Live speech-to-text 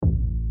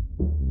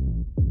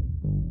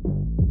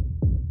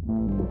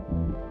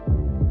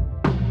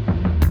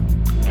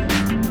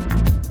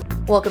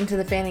Welcome to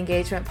the Fan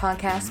Engagement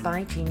Podcast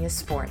by Genius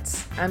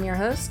Sports. I'm your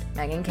host,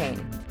 Megan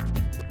Kane.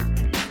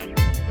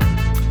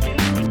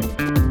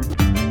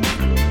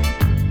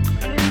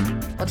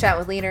 We'll chat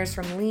with leaders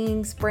from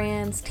leagues,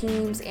 brands,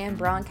 teams, and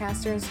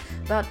broadcasters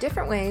about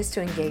different ways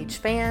to engage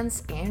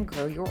fans and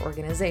grow your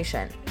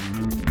organization.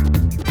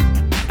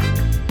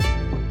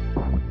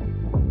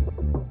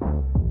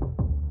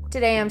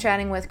 Today I'm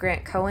chatting with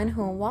Grant Cohen,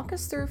 who will walk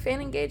us through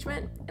fan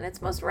engagement in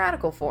its most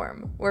radical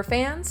form, where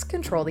fans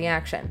control the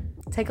action.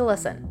 Take a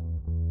listen.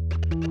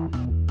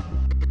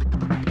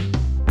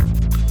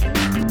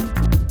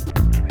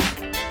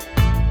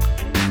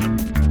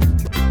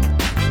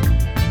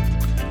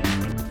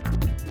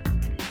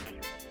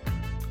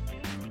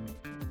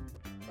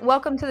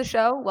 Welcome to the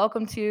show.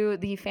 Welcome to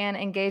the Fan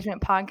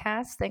Engagement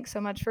Podcast. Thanks so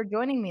much for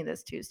joining me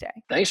this Tuesday.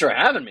 Thanks for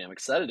having me. I'm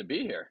excited to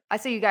be here. I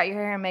see you got your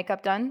hair and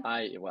makeup done.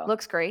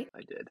 Looks great. I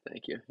did.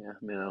 Thank you. Yeah,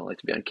 I mean, I don't like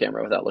to be on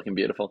camera without looking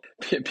beautiful.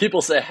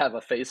 People say I have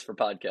a face for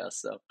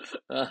podcasts, so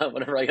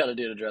whatever I got to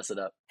do to dress it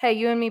up. Hey,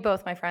 you and me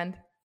both, my friend.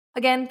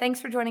 Again,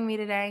 thanks for joining me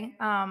today.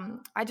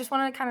 I just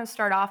want to kind of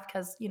start off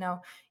because,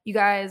 you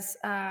guys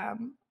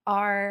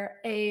are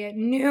a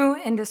new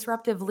and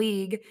disruptive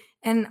league,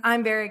 and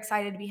I'm very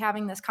excited to be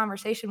having this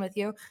conversation with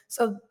you.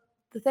 So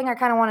the thing I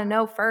kind of want to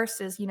know first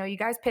is, you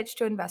guys pitched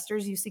to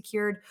investors. You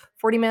secured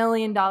 $40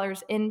 million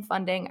in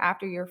funding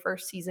after your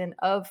first season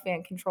of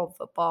fan-controlled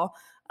football.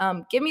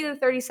 Give me the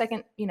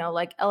 30-second,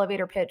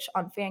 elevator pitch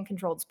on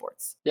fan-controlled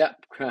sports. Yeah,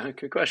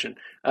 good question.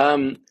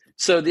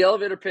 So the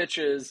elevator pitch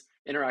is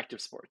interactive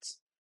sports.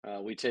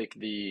 We take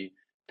the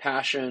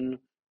passion,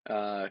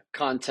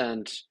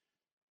 content,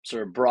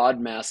 sort of broad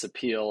mass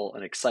appeal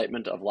and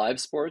excitement of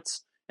live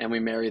sports, and we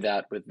marry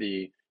that with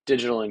the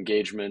digital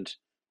engagement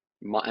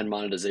and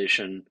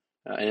monetization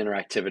and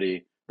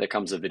interactivity that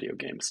comes with video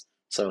games.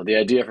 So the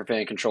idea for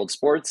fan-controlled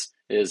sports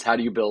is, how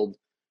do you build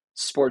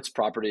sports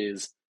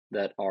properties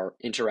that are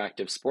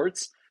interactive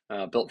sports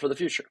built for the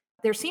future?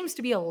 There seems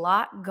to be a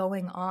lot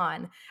going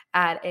on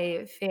at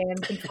a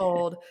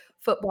fan-controlled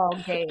football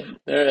game.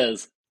 There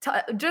is.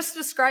 Just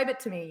describe it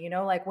to me,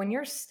 when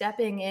you're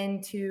stepping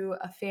into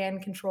a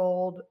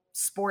fan-controlled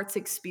sports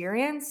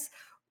experience,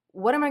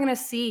 what am I going to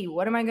see?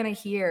 What am I going to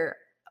hear?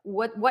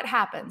 What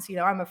happens?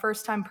 I'm a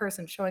first-time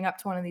person showing up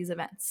to one of these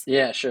events.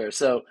 Yeah, sure.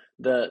 So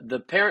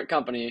the parent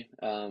company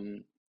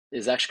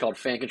is actually called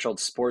Fan-Controlled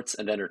Sports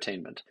and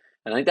Entertainment.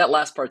 And I think that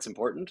last part's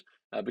important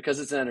because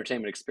it's an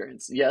entertainment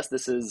experience. Yes,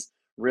 this is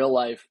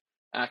real-life,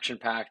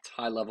 action-packed,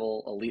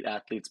 high-level, elite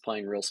athletes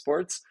playing real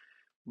sports,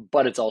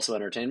 but it's also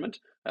entertainment.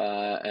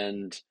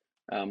 And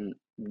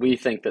we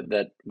think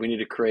that we need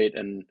to create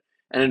an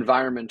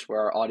environment where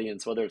our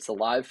audience, whether it's the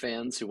live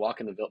fans who walk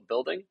in the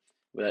building,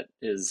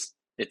 it's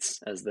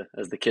as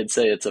the kids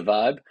say, it's a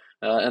vibe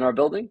in our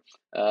building,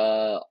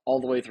 all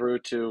the way through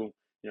to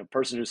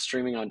person who's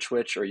streaming on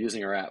Twitch or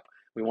using our app.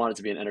 We want it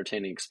to be an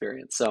entertaining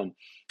experience. So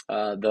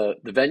the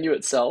venue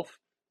itself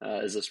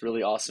is this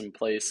really awesome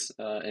place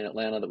in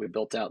Atlanta that we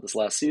built out this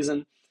last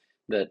season.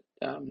 That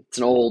it's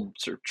an old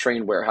sort of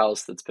train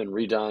warehouse that's been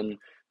redone.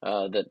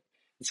 That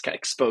it's kind of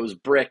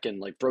exposed brick and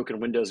like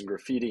broken windows and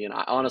graffiti. And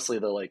honestly,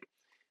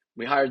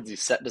 we hired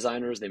these set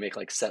designers. They make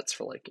like sets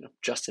for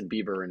Justin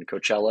Bieber and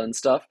Coachella and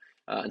stuff.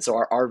 And so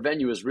our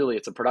venue is really,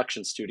 it's a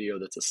production studio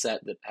that's a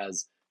set that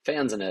has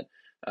fans in it.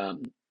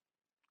 And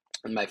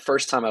the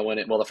first time I went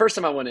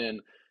in,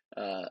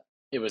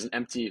 it was an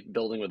empty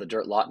building with a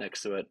dirt lot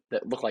next to it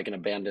that looked like an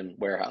abandoned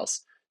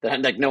warehouse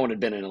that no one had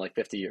been in like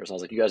 50 years. I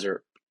was like, you guys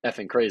are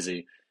effing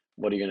crazy.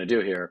 What are you going to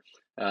do here?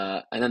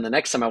 And then the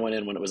next time I went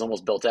in, when it was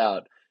almost built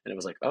out, and it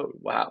was like, oh,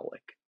 wow,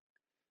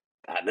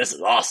 this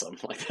is awesome.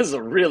 This is it's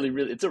a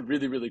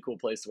really, really cool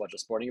place to watch a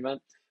sporting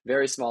event.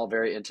 Very small,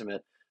 very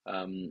intimate.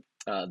 When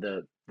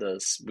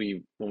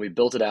we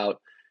built it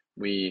out,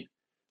 we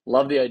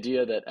love the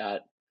idea that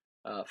at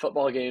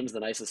football games, the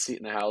nicest seat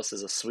in the house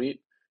is a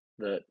suite.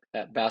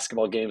 At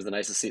basketball games, the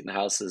nicest seat in the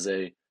house is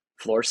a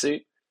floor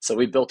seat. So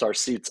we built our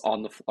suites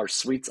on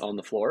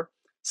the floor.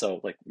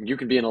 So you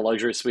could be in a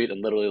luxury suite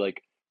and literally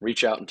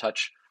reach out and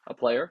touch a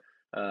player,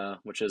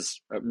 which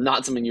is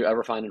not something you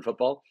ever find in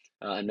football,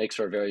 and makes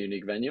for a very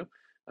unique venue.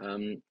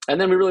 And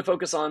then we really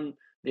focus on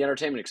the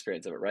entertainment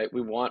experience of it, right?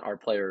 We want our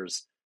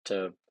players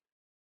to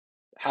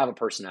have a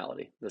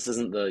personality. This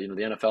isn't the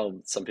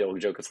NFL. Some people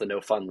joke it's the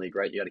no fun league,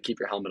 right? You got to keep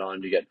your helmet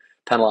on. You get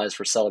penalized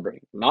for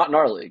celebrating. Not in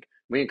our league.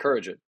 We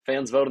encourage it.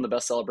 Fans vote on the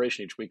best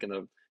celebration each week, and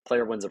the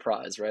player wins a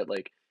prize, right?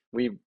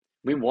 We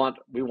want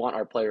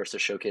our players to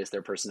showcase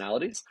their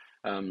personalities,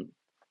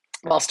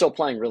 while still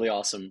playing really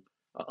awesome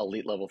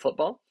elite level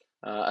football.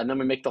 And then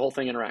we make the whole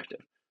thing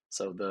interactive.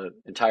 So the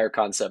entire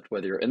concept,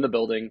 whether you're in the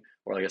building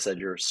or, like I said,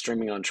 you're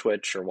streaming on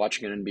Twitch or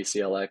watching an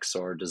NBCLX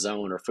or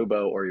DAZN or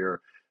Fubo, or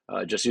you're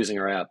just using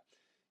our app,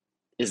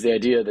 is the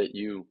idea that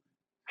you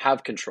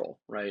have control,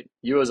 right?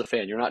 You as a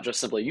fan, you're not just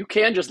simply, you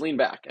can just lean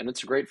back and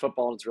it's great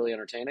football and it's really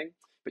entertaining,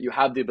 but you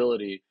have the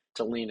ability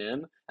to lean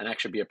in and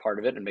actually be a part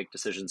of it and make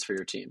decisions for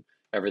your team.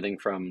 Everything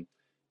from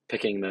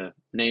picking the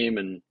name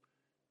and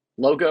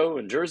logo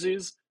and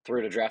jerseys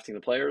through to drafting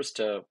the players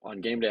to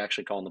on game day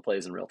actually calling the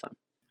plays in real time.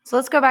 So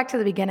let's go back to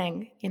the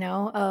beginning,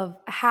 of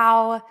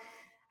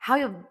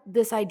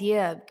this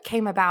idea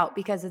came about,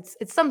 because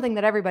it's something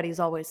that everybody's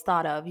always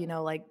thought of,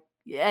 like,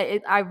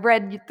 I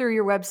read through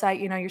your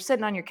website, you're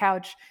sitting on your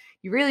couch,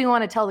 you really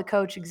want to tell the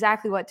coach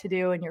exactly what to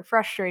do and you're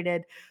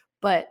frustrated,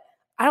 but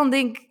I don't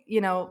think,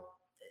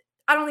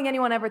 I don't think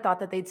anyone ever thought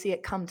that they'd see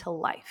it come to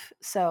life.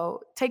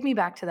 So take me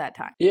back to that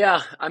time.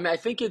 Yeah, I mean, I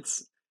think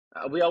it's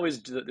we always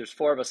do, there's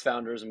four of us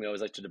founders, and we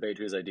always like to debate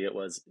whose idea it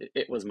was.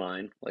 It was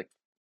mine. Like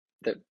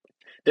that,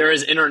 there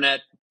is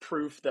internet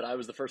proof that I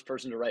was the first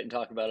person to write and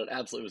talk about it.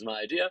 Absolutely was my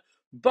idea.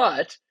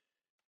 But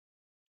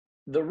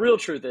the real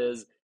truth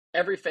is,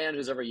 every fan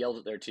who's ever yelled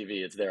at their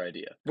TV, it's their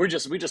idea. We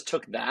just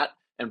took that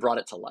and brought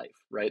it to life,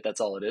 right? That's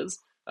all it is.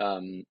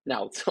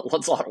 Now it's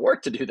a lot of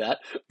work to do that,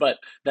 but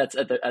that's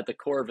at the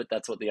core of it.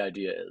 That's what the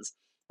idea is.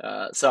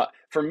 So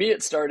for me,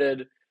 it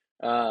started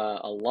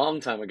a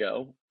long time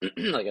ago,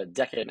 like a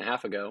decade and a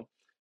half ago,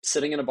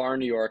 sitting in a bar in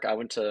New York. I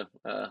went to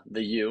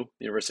the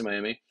University of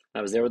Miami.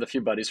 I was there with a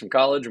few buddies from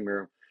college, and we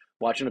were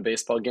watching a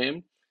baseball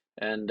game.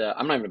 And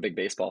I'm not even a big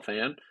baseball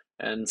fan.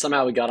 And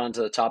somehow we got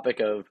onto the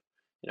topic of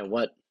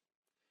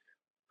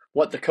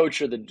what the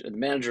coach or the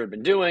manager had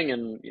been doing,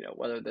 and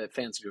whether the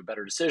fans do a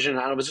better decision.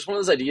 And it was just one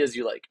of those ideas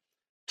you like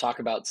talk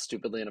about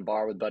stupidly in a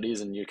bar with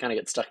buddies, and you kind of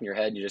get stuck in your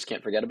head and you just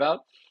can't forget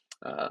about.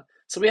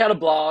 So we had a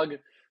blog.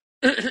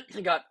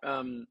 It got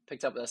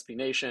picked up with SB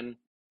Nation,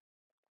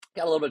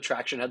 got a little bit of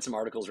traction, had some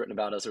articles written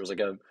about us. There was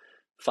like a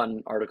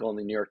fun article in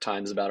the New York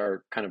Times about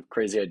our kind of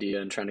crazy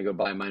idea and trying to go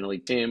buy a minor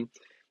league team.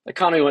 The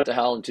economy went to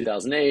hell in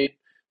 2008.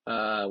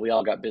 We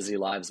all got busy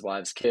lives,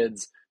 wives,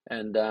 kids.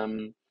 And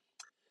then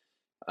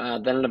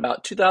in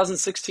about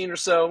 2016 or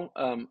so,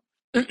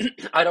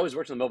 I'd always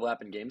worked in the mobile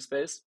app and game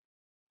space.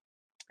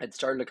 I'd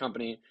started a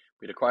company.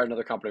 We'd acquired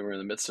another company. We were in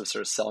the midst of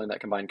sort of selling that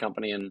combined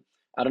company. And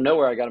out of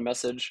nowhere, I got a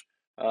message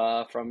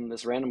from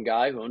this random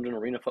guy who owned an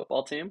arena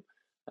football team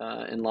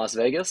in Las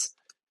Vegas.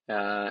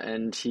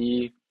 And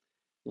he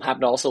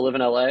happened to also live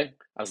in LA. I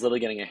was literally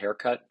getting a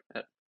haircut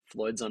at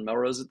Floyd's on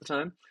Melrose at the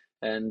time.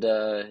 And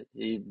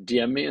he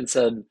DM'd me and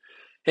said,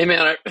 "Hey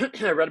man,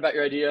 I read about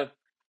your idea.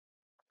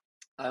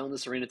 I own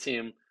this arena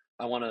team.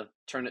 I want to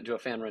turn it into a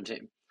fan-run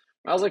team."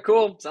 I was like,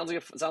 "Cool. Sounds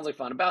like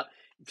fun." About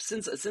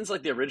since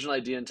like the original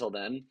idea until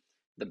then,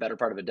 the better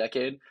part of a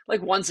decade,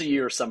 like once a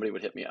year somebody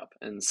would hit me up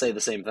and say the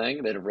same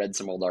thing. They'd have read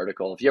some old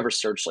article. If you ever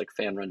search like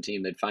fan-run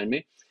team, they'd find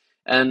me,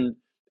 and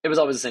it was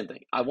always the same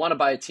thing. I want to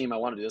buy a team. I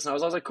want to do this, and I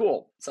was always like,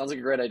 "Cool. Sounds like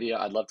a great idea.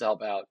 I'd love to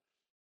help out.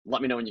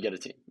 Let me know when you get a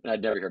team." And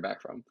I'd never hear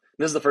back from him.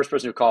 This is the first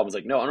person who called and was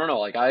like, "No, I don't know.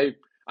 Like I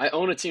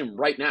own a team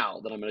right now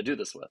that I'm going to do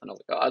this with." And I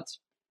was like, "Oh, that's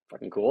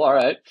fucking cool. All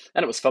right."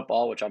 And it was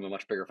football, which I'm a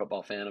much bigger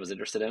football fan. I was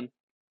interested in.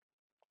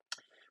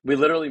 We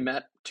literally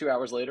met 2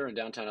 hours later in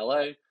downtown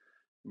LA.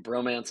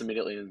 Bromance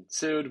immediately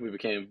ensued. We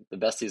became the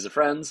besties of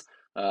friends.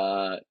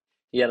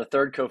 He had a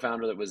third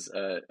co-founder that was,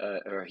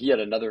 or he had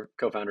another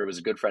co-founder who was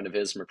a good friend of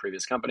his from a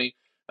previous company.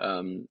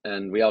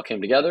 And we all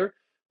came together.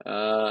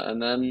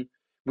 And then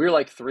we were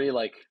like three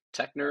like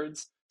tech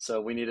nerds.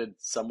 So we needed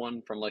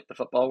someone from like the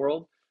football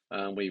world.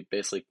 We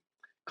basically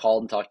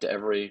called and talked to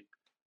every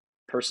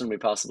person we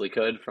possibly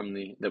could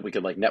that we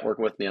could like network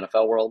with in the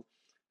NFL world.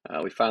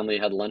 We finally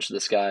had lunch with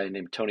this guy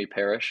named Tony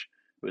Parrish,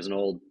 who was an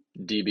old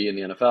DB in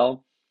the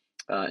NFL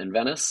in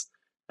Venice,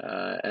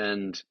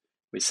 and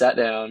we sat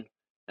down.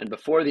 And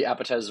before the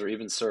appetizers were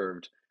even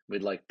served,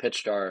 we'd like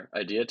pitched our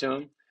idea to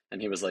him,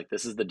 and he was like,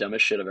 "This is the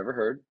dumbest shit I've ever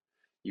heard.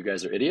 You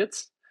guys are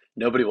idiots.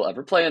 Nobody will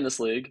ever play in this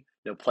league.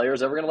 No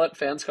player's ever going to let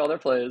fans call their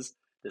plays.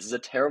 This is a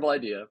terrible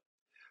idea.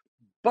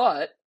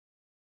 But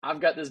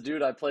I've got this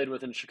dude I played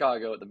with in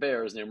Chicago at the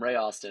Bears named Ray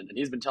Austin, and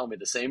he's been telling me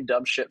the same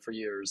dumb shit for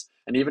years,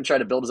 and he even tried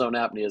to build his own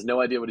app, and he has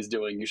no idea what he's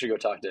doing. You should go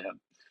talk to him."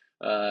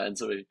 And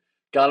so we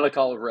got on a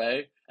call with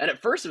Ray, and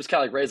at first it was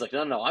kind of like Ray's like,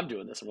 "No, no, no, I'm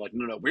doing this." And we're like,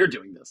 "No, no, we're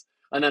doing this."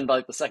 And then by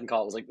like the second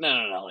call, it was like, "No,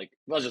 no, no, like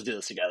let's just do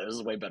this together. This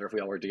is way better if we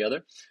all work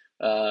together."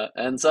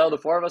 And so the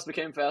four of us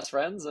became fast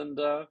friends, and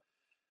then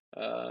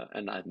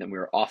we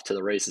were off to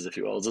the races, if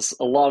you will. It was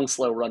just a long,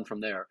 slow run from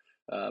there.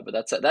 But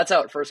that's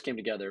how it first came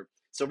together.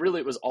 So really,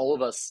 it was all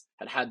of us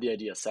had the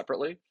idea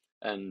separately,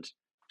 and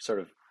sort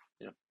of,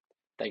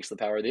 thanks to the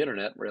power of the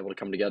internet, we're able to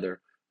come together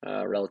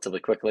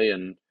relatively quickly,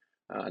 and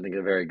I think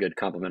a very good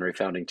complementary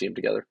founding team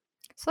together.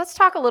 So let's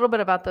talk a little bit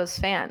about those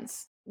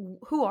fans.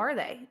 Who are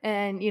they?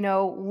 And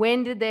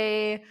when did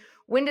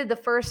the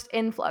first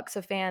influx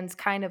of fans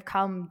kind of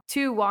come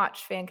to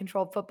watch fan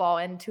controlled football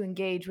and to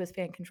engage with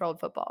fan controlled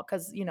football?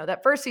 Because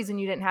that first season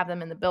you didn't have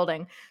them in the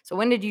building. So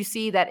when did you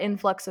see that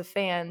influx of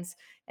fans?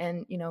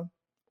 And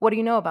what do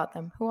you know about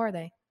them? Who are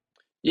they?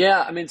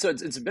 Yeah, I mean, so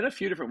it's been a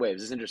few different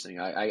waves. It's interesting.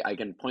 I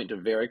can point to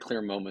very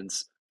clear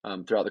moments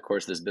throughout the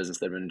course of this business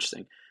that have been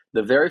interesting.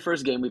 The very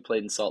first game we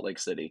played in Salt Lake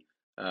City,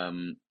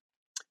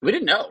 we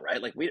didn't know,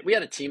 right? Like we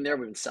had a team there.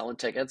 We've been selling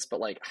tickets,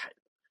 but like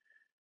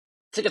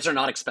tickets are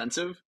not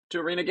expensive to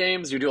arena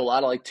games. You do a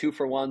lot of like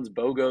 2-for-1s,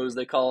 BOGOs,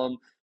 they call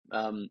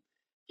them.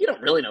 You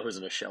don't really know who's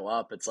going to show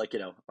up. It's like,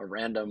 a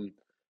random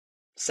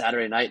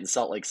Saturday night in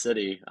Salt Lake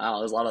City. I don't know,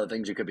 there's a lot of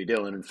things you could be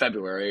doing in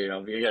February.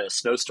 If you get a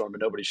snowstorm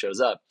and nobody shows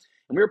up.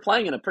 And we were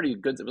playing in a pretty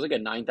good, it was like a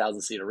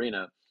 9,000 seat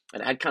arena,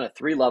 and it had kind of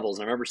three levels.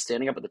 And I remember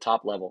standing up at the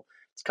top level.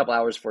 It's a couple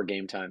hours before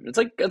game time. And it's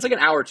like an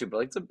hour or two,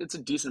 but it's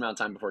a decent amount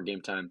of time before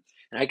game time.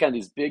 And I had kind of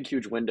these big,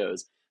 huge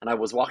windows. And I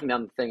was walking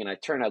down the thing, and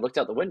I looked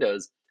out the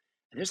windows,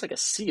 and there's like a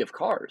sea of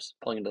cars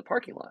pulling into the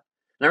parking lot.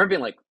 And I remember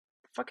being like,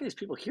 "The fuck are these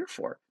people here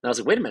for?" And I was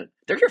like, "Wait a minute,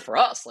 they're here for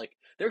us. Like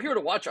they're here to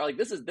watch. Like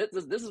this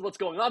is what's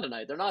going on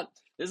tonight. They're not.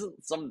 There's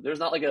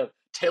not like a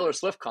Taylor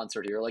Swift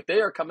concert here. Like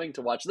they are coming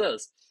to watch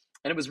this."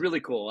 And it was really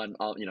cool. And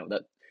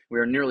that we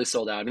were nearly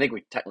sold out. I think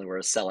we technically were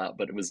a sellout,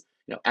 but it was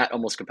at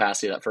almost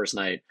capacity that first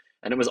night,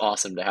 and it was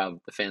awesome to have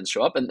the fans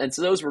show up. And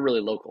so those were really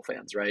local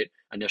fans, right?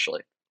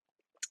 Initially,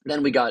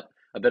 then we got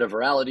a bit of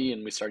virality,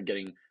 and we started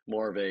getting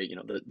more of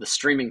the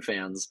streaming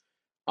fans.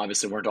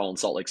 Obviously, weren't all in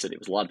Salt Lake City. It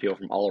was a lot of people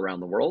from all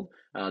around the world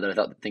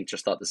that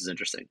just thought this is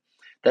interesting.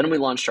 Then we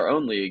launched our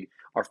own league.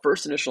 Our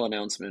first initial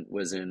announcement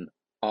was in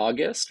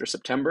August or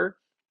September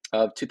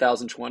of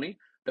 2020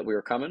 that we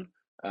were coming.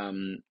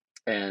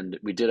 And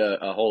we did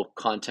a whole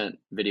content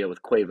video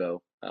with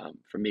Quavo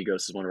from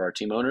Migos, is one of our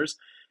team owners,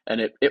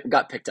 and it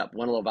got picked up,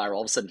 went a little viral.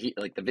 All of a sudden,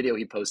 the video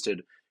he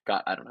posted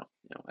got, I don't know,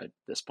 at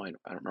this point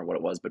I don't remember what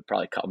it was, but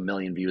probably a couple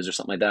million views or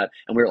something like that.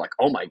 And we were like,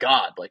 oh my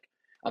god, like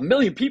 1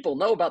 million people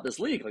know about this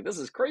league, like this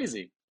is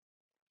crazy.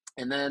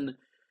 And then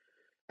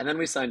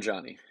we signed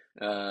Johnny.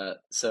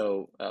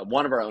 So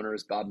one of our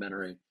owners, Bob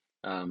Menery,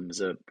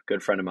 is a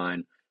good friend of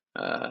mine,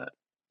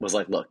 was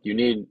like, look, we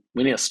need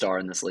a star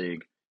in this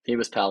league. He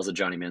was pals with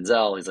Johnny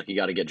Manziel. He's like, you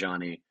got to get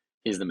Johnny.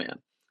 He's the man.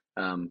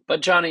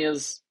 But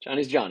Johnny's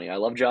Johnny. I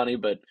love Johnny,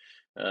 but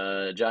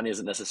Johnny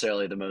isn't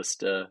necessarily the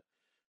most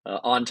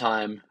on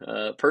time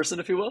person,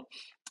 if you will.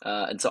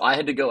 And so I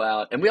had to go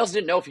out, and we also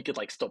didn't know if he could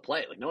still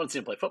play. Like no one's seen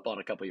him play football in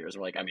a couple of years.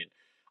 We're like, I mean,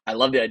 I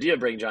love the idea of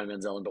bringing Johnny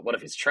Manziel in, but what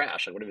if he's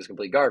trash? Like what if he's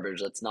complete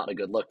garbage? That's not a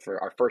good look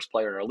for our first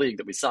player in our league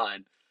that we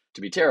signed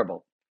to be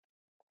terrible.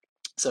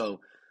 So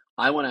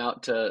I went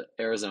out to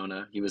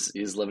Arizona. He was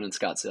living in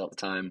Scottsdale at the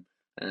time,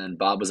 and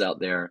Bob was out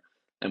there,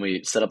 and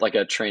we set up like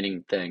a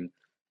training thing,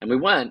 and we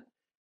went,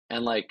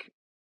 and I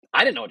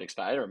didn't know what to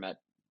expect. I never met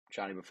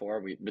Johnny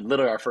before. We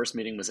literally, our first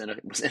meeting was in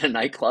a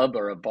nightclub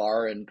or a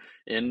bar in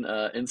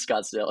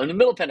Scottsdale in the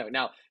middle of pandemic.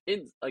 Now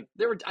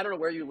there were, I don't know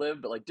where you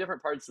live, but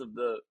different parts of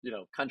the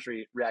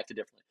country reacted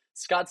differently.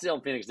 Scottsdale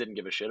and Phoenix didn't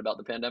give a shit about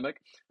the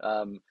pandemic.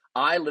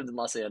 I lived in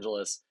Los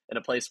Angeles in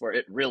a place where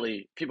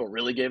people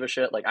really gave a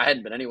shit. Like I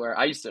hadn't been anywhere.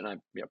 I used to,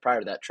 and prior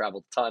to that,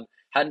 traveled a ton.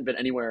 Hadn't been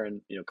anywhere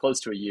in close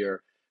to a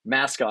year.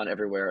 Mask on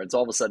everywhere. And so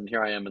all of a sudden,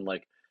 here I am in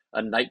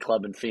a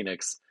nightclub in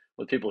Phoenix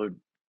with people who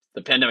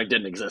the pandemic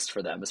didn't exist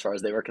for them as far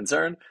as they were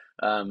concerned.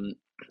 And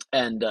we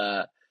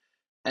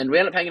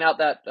ended up hanging out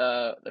that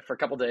for a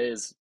couple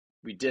days.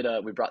 We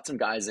brought some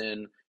guys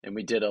in, and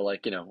we did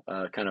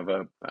kind of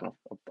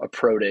a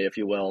pro day, if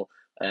you will.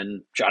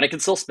 And Johnny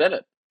could still spin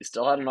it. He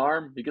still had an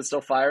arm. He could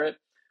still fire it.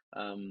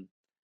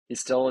 He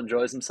still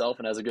enjoys himself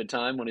and has a good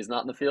time when he's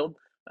not in the field.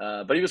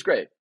 But he was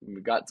great. We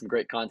got some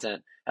great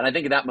content. And I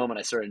think at that moment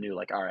I sort of knew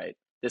all right,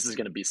 this is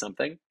going to be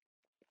something.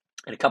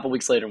 And a couple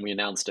weeks later when we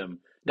announced him,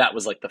 that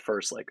was the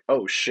first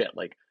oh shit,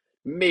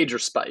 major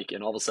spike.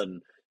 And all of a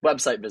sudden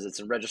website visits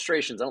and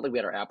registrations. I don't think we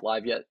had our app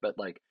live yet, but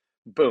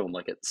boom,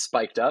 it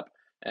spiked up.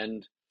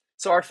 And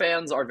so our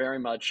fans are very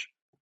much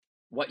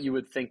what you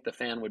would think the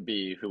fan would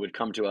be who would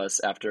come to us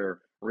after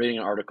reading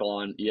an article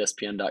on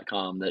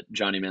ESPN.com that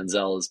Johnny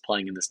Manziel is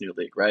playing in this new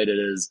league, right? It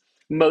is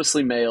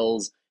mostly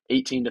males,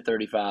 18 to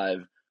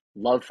 35,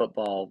 love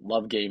football,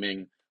 love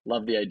gaming,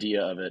 love the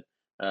idea of it,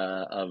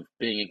 of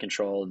being in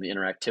control and the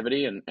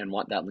interactivity, and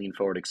want that lean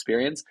forward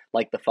experience,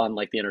 like the fun,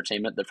 like the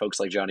entertainment that folks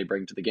like Johnny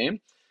bring to the game.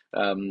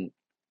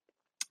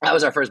 That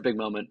was our first big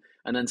moment.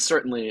 And then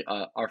certainly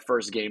our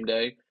first game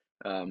day,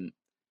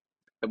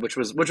 which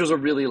was a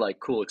really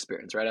cool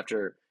experience, right?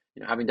 After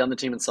having done the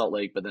team in Salt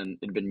Lake, but then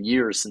it'd been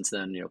years since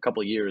then, a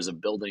couple of years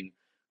of building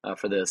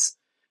for this.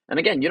 And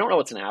again, you don't know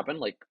what's going to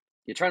happen.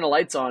 You turn the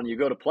lights on, you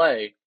go to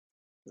play.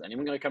 Is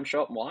anyone going to come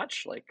show up and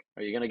watch?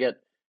 Are you going to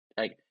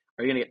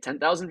get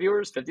 10,000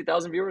 viewers,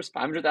 50,000 viewers,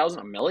 500,000,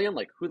 a million?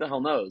 Who the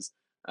hell knows?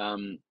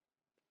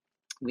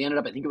 We ended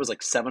up, I think it was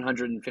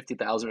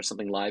 750,000 or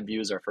something live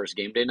views our first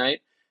game day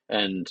night.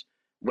 And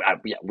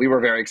we were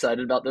very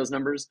excited about those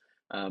numbers.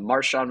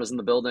 Marshawn was in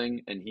the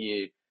building, and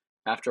he,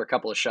 after a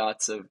couple of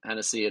shots of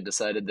Hennessy, had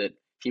decided that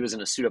he was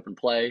going to suit up and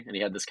play. And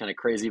he had this kind of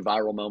crazy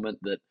viral moment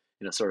that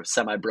sort of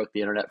semi broke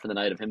the internet for the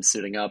night of him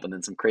suiting up, and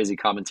then some crazy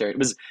commentary.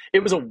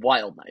 It was a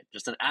wild night,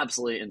 just an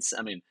absolutely insane.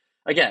 I mean,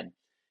 again,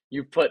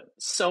 you put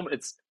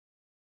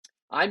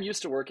I'm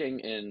used to working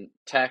in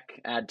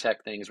ad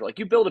tech things where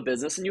you build a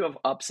business and you have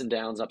ups and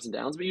downs, but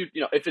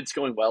if it's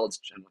going well, it's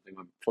generally,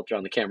 I'm flipped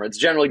around the camera, it's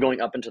generally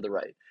going up and to the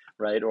right,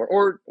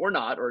 or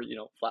not, or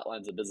flat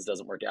lines, the business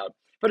doesn't work out,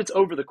 but it's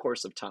over the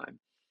course of time.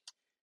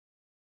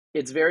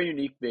 It's very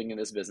unique being in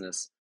this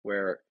business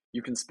where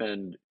you can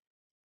spend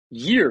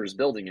years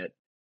building it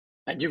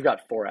and you've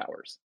got 4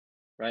 hours,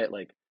 right?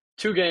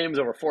 2 games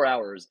over 4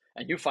 hours,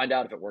 and you find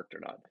out if it worked or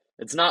not.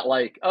 It's not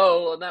like,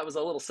 oh, and that was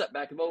a little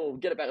setback. Oh, we'll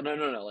get it back. No,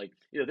 no, no. Like,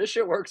 either this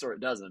shit works or it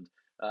doesn't.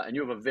 And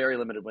you have a very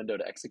limited window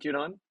to execute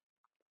on.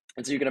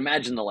 And so you can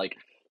imagine the like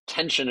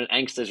tension and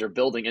angst as you're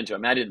building into it.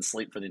 Matt didn't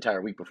sleep for the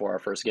entire week before our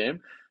first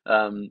game.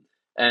 Um,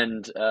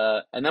 and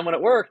then when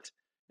it worked,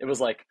 it was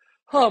like,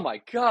 oh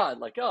my God,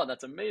 like, oh,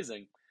 that's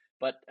amazing.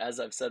 But as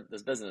I've said,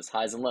 this business,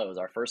 highs and lows.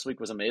 Our first week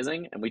was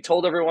amazing. And we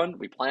told everyone,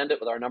 we planned it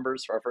with our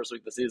numbers for our first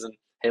week of the season.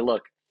 Hey,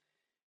 look,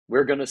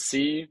 we're going to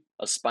see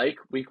a spike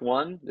week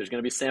 1. There's going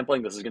to be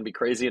sampling. This is going to be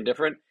crazy and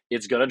different.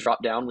 It's going to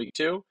drop down week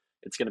 2.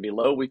 It's going to be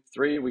low week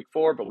 3, week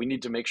 4, but we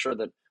need to make sure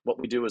that what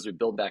we do is we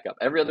build back up.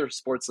 Every other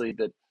sports league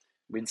that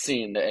we'd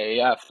seen, the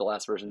AAF, the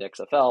last version of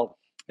the XFL,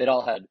 it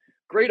all had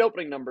great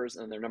opening numbers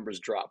and their numbers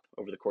drop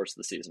over the course of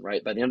the season,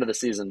 right? By the end of the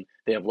season,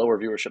 they have lower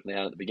viewership than they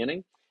had at the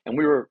beginning. And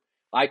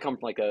I come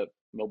from like a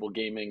mobile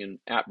gaming and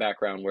app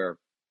background where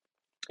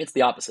it's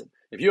the opposite.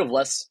 If you have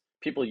less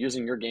people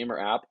using your game or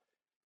app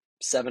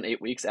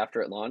 7-8 weeks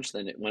after it launched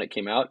than when it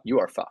came out, you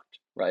are fucked,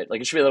 right? Like,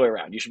 it should be the other way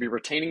around. You should be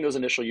retaining those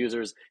initial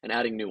users and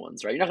adding new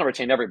ones, right? You're not going to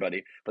retain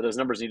everybody, but those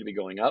numbers need to be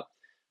going up.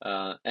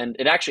 And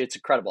it's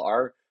incredible.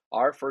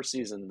 Our first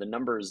season, the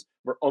numbers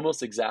were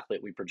almost exactly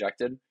what we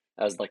projected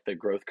as like the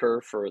growth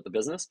curve for the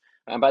business.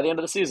 And by the end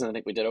of the season, I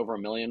think we did over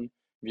 1 million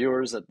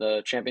viewers at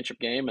the championship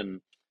game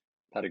and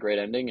had a great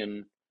ending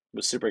and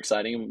was super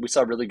exciting. We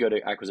saw really good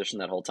acquisition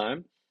that whole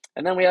time.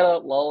 And then we had a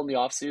lull in the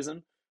off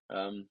season,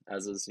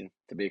 as is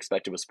to be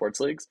expected with sports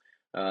leagues.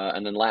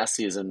 And then last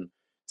season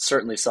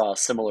certainly saw a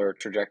similar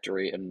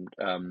trajectory and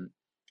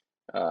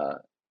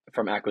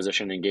from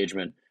acquisition and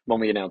engagement when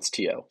we announced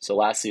TO. So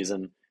last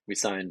season we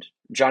signed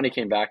Johnny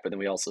came back, but then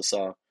we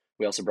also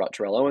brought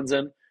Terrell Owens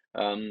in.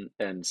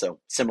 And so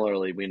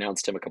similarly, we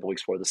announced him a couple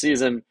weeks before the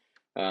season.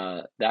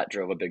 That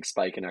drove a big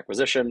spike in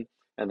acquisition,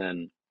 and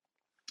then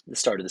the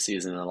start of the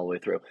season and all the way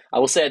through. I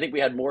will say I think we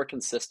had more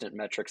consistent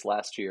metrics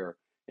last year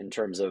in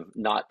terms of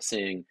not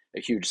seeing a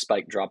huge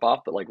spike drop off,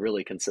 but like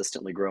really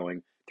consistently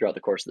growing throughout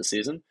the course of the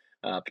season,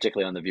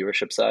 particularly on the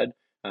viewership side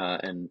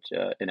and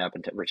in-app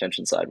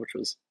retention side, which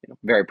was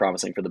very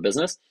promising for the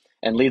business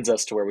and leads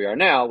us to where we are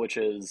now, which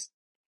is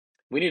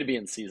we need to be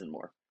in season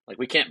more. Like,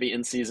 we can't be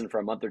in season for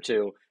a month or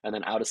two and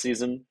then out of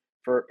season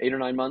for 8 or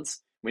 9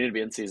 months. We need to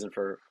be in season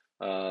for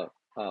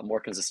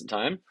more consistent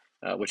time,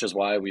 which is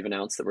why we've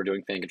announced that we're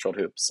doing fan-controlled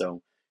hoops.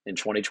 So in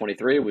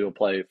 2023, we will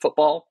play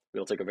football. We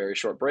will take a very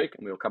short break,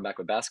 and we will come back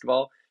with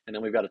basketball. And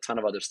then we've got a ton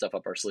of other stuff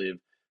up our sleeve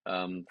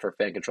for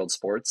fan-controlled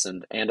sports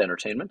and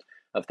entertainment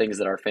of things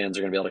that our fans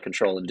are going to be able to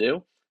control and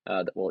do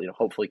that will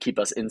hopefully keep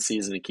us in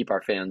season and keep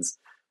our fans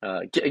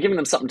giving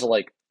them something to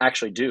like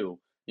actually do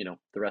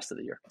the rest of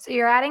the year. So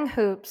you're adding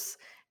hoops,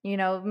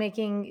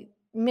 making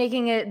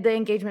it the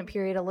engagement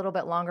period a little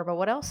bit longer. But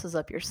what else is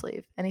up your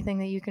sleeve? Anything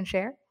that you can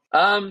share?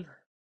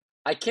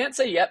 I can't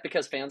say yet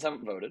because fans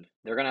haven't voted.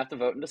 They're going to have to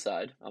vote and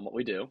decide on what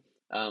we do.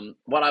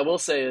 What I will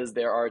say is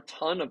there are a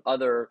ton of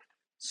other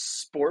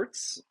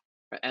sports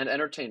and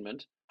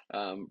entertainment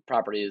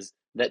properties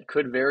that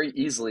could very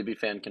easily be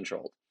fan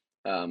controlled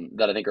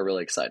that I think are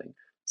really exciting.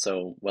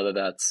 So whether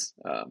that's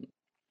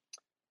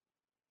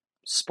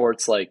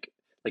sports like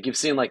you've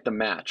seen like the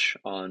match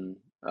on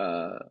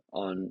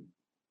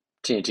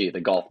TNT,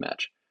 the golf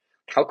match.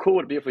 How cool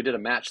would it be if we did a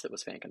match that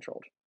was fan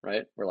controlled,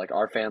 right? Where like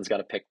our fans got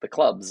to pick the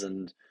clubs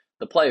and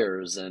the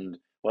players and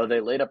whether they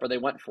laid up or they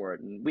went for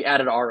it. And we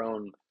added our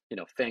own,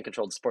 fan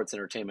controlled sports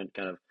entertainment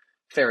kind of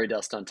fairy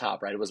dust on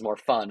top, right? It was more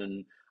fun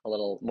and a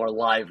little more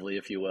lively,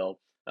 if you will,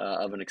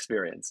 of an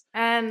experience.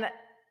 And,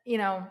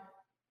 the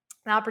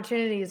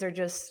opportunities are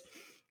just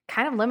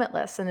kind of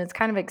limitless and it's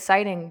kind of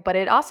exciting, but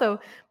it also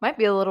might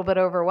be a little bit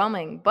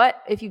overwhelming. But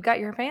if you've got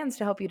your fans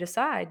to help you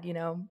decide,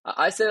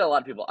 I say to a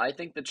lot of people, I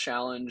think the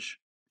challenge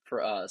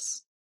for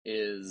us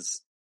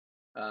is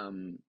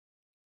not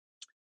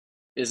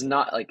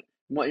like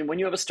when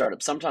you have a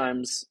startup,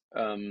 sometimes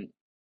the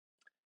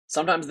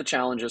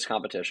challenge is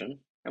competition,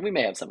 and we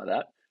may have some of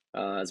that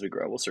as we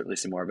grow. We'll certainly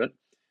see more of it.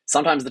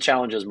 Sometimes the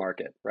challenge is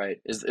market, right?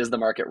 Is the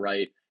market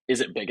right? Is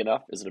it big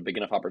enough? Is it a big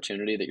enough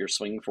opportunity that you're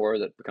swinging for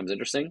that becomes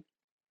interesting?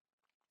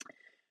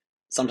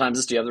 Sometimes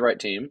it's do you have the right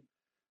team?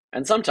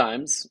 And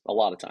sometimes, a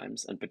lot of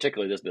times, and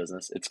particularly this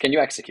business, it's can you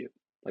execute?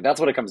 Like,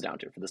 that's what it comes down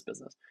to for this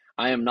business.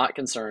 I am not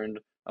concerned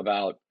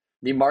about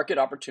the market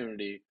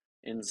opportunity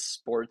in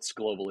sports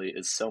globally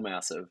is so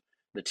massive.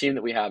 The team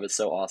that we have is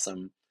so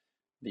awesome.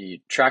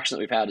 The traction that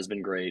we've had has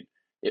been great.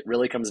 It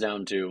really comes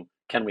down to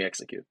can we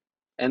execute?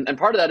 And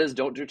part of that is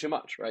don't do too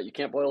much, right? You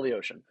can't boil the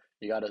ocean.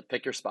 You got to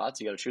pick your spots.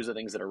 You got to choose the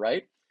things that are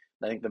right.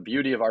 I think the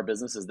beauty of our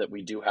business is that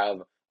we do have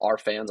our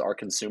fans, our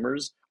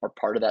consumers are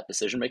part of that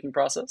decision-making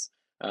process.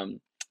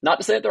 Not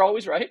to say that they're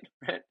always right?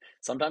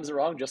 Sometimes they're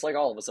wrong, just like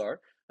all of us are.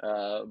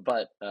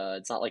 But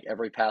it's not like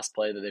every pass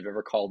play that they've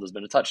ever called has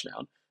been a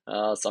touchdown.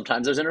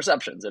 Sometimes there's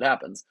interceptions. It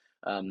happens.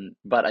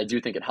 But I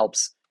do think it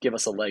helps give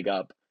us a leg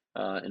up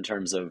in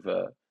terms of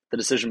the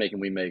decision-making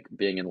we make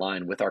being in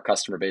line with our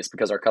customer base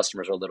because our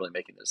customers are literally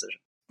making the decision.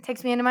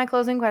 Takes me into my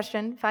closing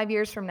question. 5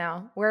 years from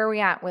now, where are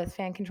we at with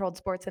fan-controlled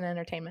sports and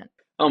entertainment?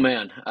 Oh,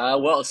 man.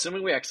 Well,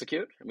 assuming we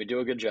execute and we do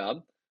a good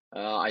job,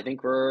 I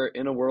think we're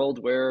in a world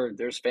where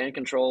there's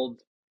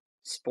fan-controlled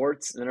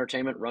sports and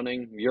entertainment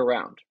running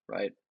year-round,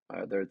 right?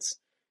 Whether it's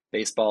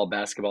baseball,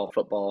 basketball,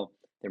 football,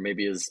 there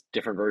maybe is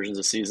different versions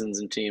of seasons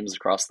and teams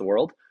across the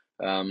world.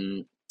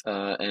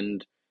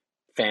 And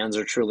fans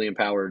are truly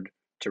empowered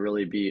to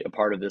really be a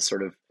part of this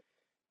sort of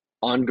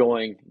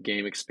ongoing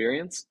game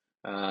experience,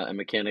 a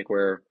mechanic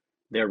where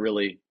they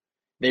really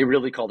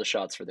call the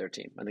shots for their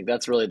team. I think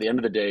that's really, at the end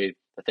of the day,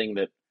 the thing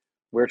that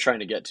we're trying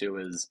to get to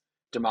is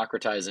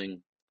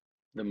democratizing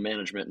the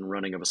management and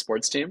running of a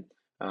sports team.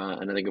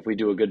 And I think if we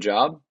do a good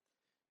job,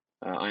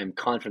 I'm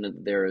confident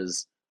that there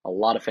is a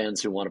lot of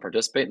fans who want to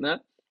participate in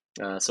that.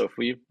 So if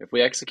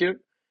we execute,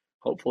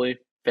 hopefully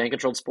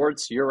fan-controlled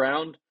sports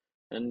year-round,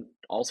 and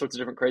all sorts of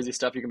different crazy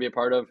stuff you can be a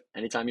part of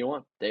anytime you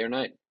want, day or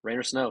night, rain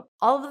or snow.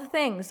 All of the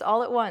things,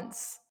 all at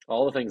once.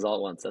 All the things all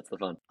at once. That's the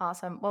fun.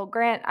 Awesome. Well,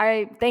 Grant,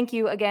 I thank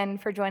you again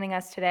for joining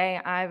us today.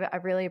 I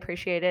really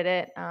appreciated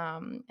it.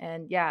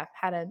 And yeah,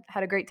 had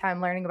a great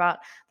time learning about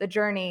the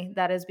journey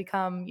that has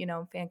become,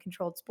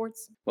 fan-controlled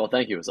sports. Well,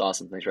 thank you. It was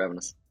awesome. Thanks for having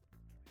us.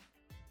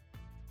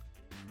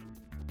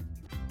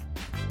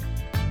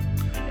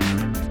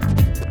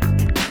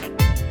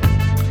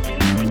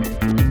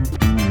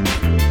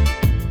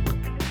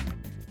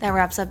 That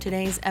wraps up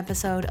today's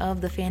episode of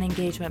the Fan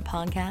Engagement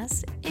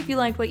Podcast. If you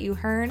liked what you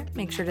heard,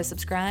 make sure to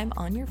subscribe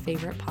on your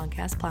favorite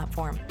podcast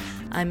platform.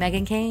 I'm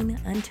Megan Kane.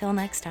 Until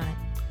next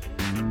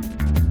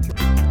time.